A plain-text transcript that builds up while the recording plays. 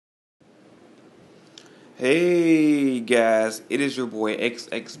Hey guys, it is your boy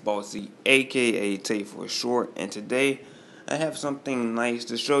XX Bossy, aka Tay for short, and today I have something nice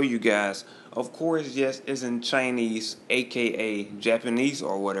to show you guys. Of course, yes, it's in Chinese, aka Japanese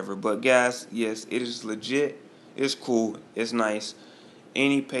or whatever, but guys, yes, it is legit, it's cool, it's nice.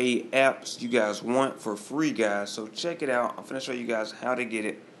 Any paid apps you guys want for free, guys, so check it out. I'm gonna show you guys how to get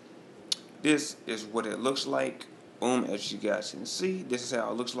it. This is what it looks like. Boom, as you guys can see, this is how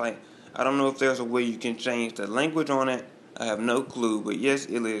it looks like. I don't know if there's a way you can change the language on it. I have no clue, but yes,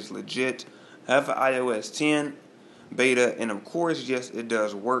 it is legit. I have an iOS 10 beta, and of course, yes, it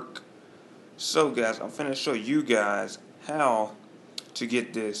does work. So, guys, I'm finna show you guys how to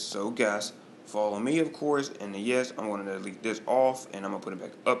get this. So, guys, follow me, of course, and yes, I'm gonna delete this off, and I'm gonna put it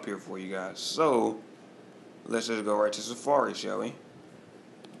back up here for you guys. So, let's just go right to Safari, shall we?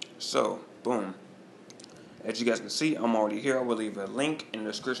 So, boom. As you guys can see, I'm already here. I will leave a link in the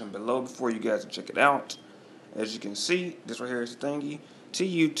description below for you guys to check it out. As you can see, this right here is the thingy,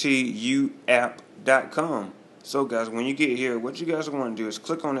 tutuapp.com. So guys, when you get here, what you guys want to do is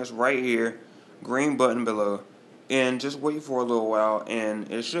click on this right here, green button below, and just wait for a little while,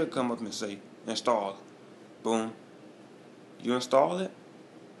 and it should come up and say install. Boom. You install it,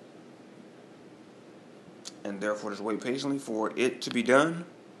 and therefore just wait patiently for it to be done.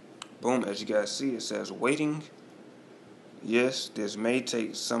 Boom, as you guys see, it says waiting. Yes, this may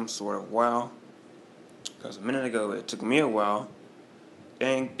take some sort of while, because a minute ago it took me a while.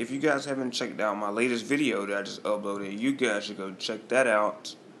 And if you guys haven't checked out my latest video that I just uploaded, you guys should go check that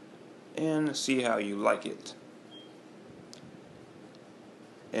out and see how you like it.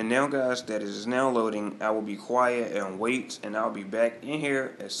 And now guys, that it is now loading, I will be quiet and wait, and I'll be back in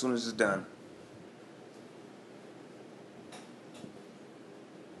here as soon as it's done.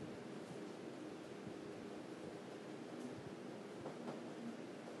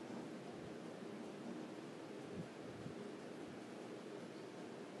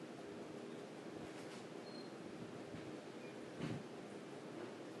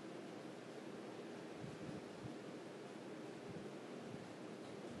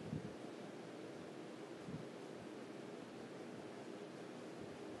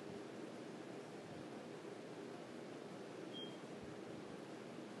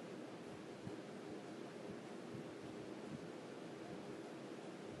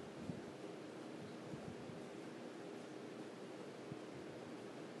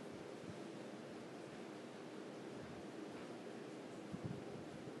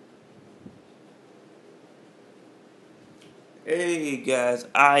 Hey guys,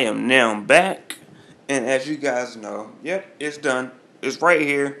 I am now back, and as you guys know, yep, it's done. It's right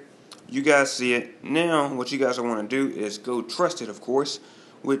here. You guys see it. Now, what you guys want to do is go trust it, of course,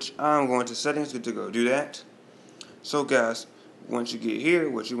 which I'm going to settings to go do that. So guys, once you get here,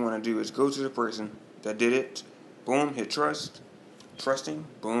 what you want to do is go to the person that did it. Boom, hit trust. Trusting.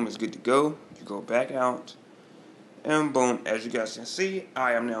 Boom, it's good to go. You go back out. And boom, as you guys can see,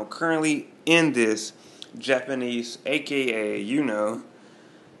 I am now currently in this Japanese, aka,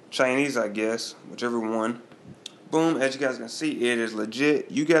 Chinese, I guess, whichever one. Boom, as you guys can see, it is legit.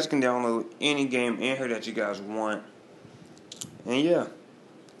 You guys can download any game in here that you guys want. And yeah,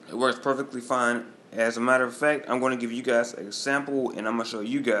 it works perfectly fine. As a matter of fact, I'm going to give you guys a sample, and I'm going to show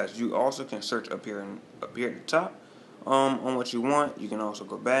you guys. You also can search up here at the top on what you want. You can also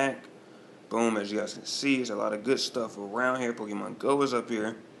go back. Boom, as you guys can see, there's a lot of good stuff around here. Pokemon Go is up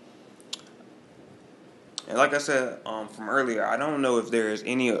here. And like I said from earlier, I don't know if there is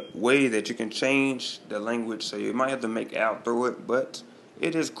any way that you can change the language, so you might have to make out through it, but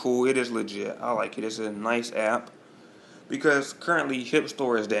it is cool. It is legit. I like it. It's a nice app because currently Hip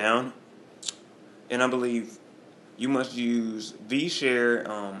Store is down, and I believe you must use VShare.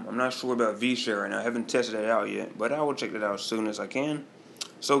 I'm not sure about VShare right now. I haven't tested it out yet, but I will check that out as soon as I can.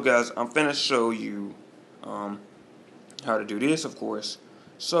 So guys, I'm finna show you how to do this, of course.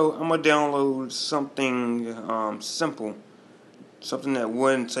 So I'm gonna download something simple, something that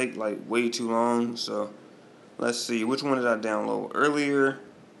wouldn't take like way too long. So let's see, which one did I download earlier?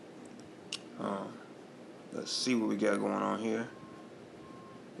 Let's see what we got going on here.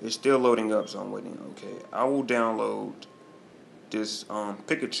 It's still loading up, so I'm waiting. Okay, I will download this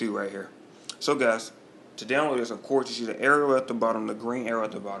Pikachu right here. So guys, to download this, of course, you see the arrow at the bottom, the green arrow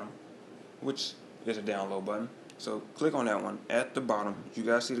at the bottom, which is a download button. So click on that one at the bottom. You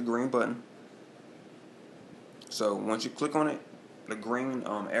guys see the green button. So once you click on it, the green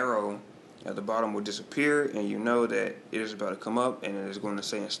arrow at the bottom will disappear, and you know that it is about to come up, and it is going to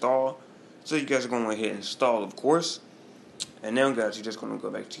say install. So you guys are going to hit install, of course. And now, guys, you're just going to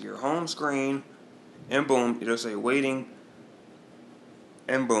go back to your home screen, and boom, it'll say waiting.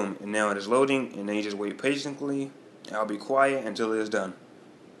 and boom, and now it is loading, and then you just wait patiently. I'll be quiet until it is done.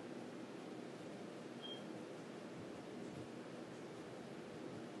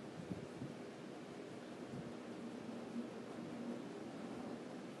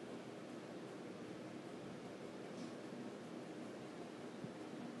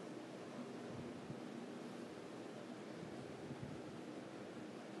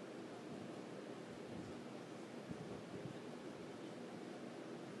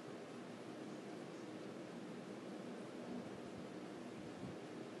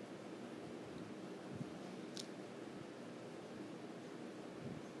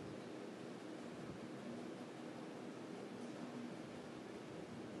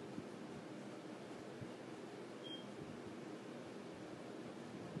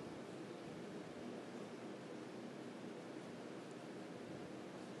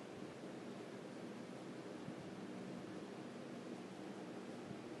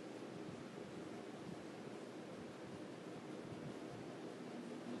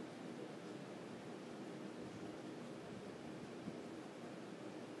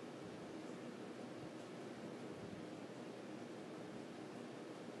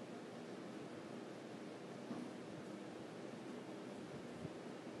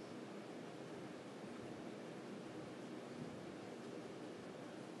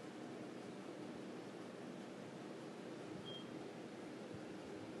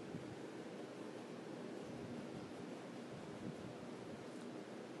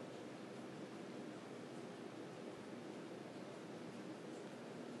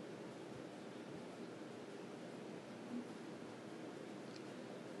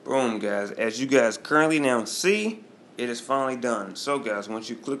 Boom, guys. As you guys currently now see, it is finally done. So, guys, once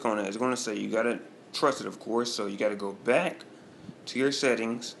you click on it, it's going to say you got to trust it, of course. So, you got to go back to your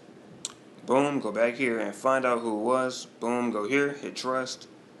settings. Boom, go back here and find out who it was. Boom, go here, hit trust.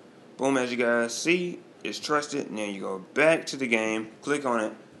 Boom, as you guys see, it's trusted. And then you go back to the game, click on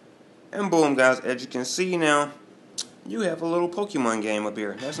it. And boom, guys, as you can see now, you have a little Pokemon game up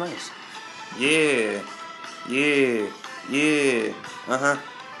here. That's nice. Yeah. Yeah. Yeah. Uh-huh.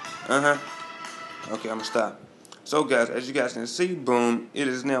 Okay, I'm gonna stop. So guys, as you guys can see, boom, it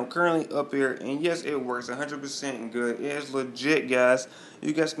is now currently up here, and yes, it works 100% good. It is legit, guys.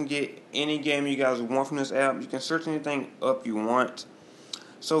 You guys can get any game you guys want from this app. You can search anything up you want.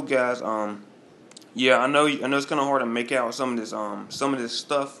 So guys, yeah, I know it's kind of hard to make out some of this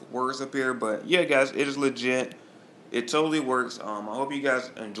stuff works up here, but yeah, guys, it is legit. It totally works. I hope you guys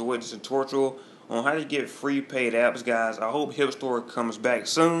enjoyed this tutorial on how to get free paid apps, guys. I hope Hipstore comes back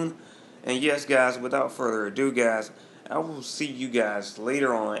soon. And yes, guys, without further ado, guys, I will see you guys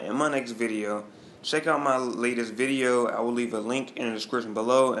later on in my next video. Check out my latest video. I will leave a link in the description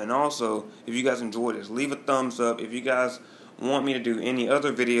below. And also, if you guys enjoyed this, leave a thumbs up. If you guys want me to do any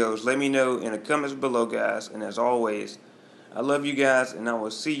other videos, let me know in the comments below, guys. And as always, I love you guys, and I will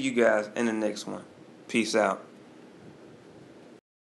see you guys in the next one. Peace out.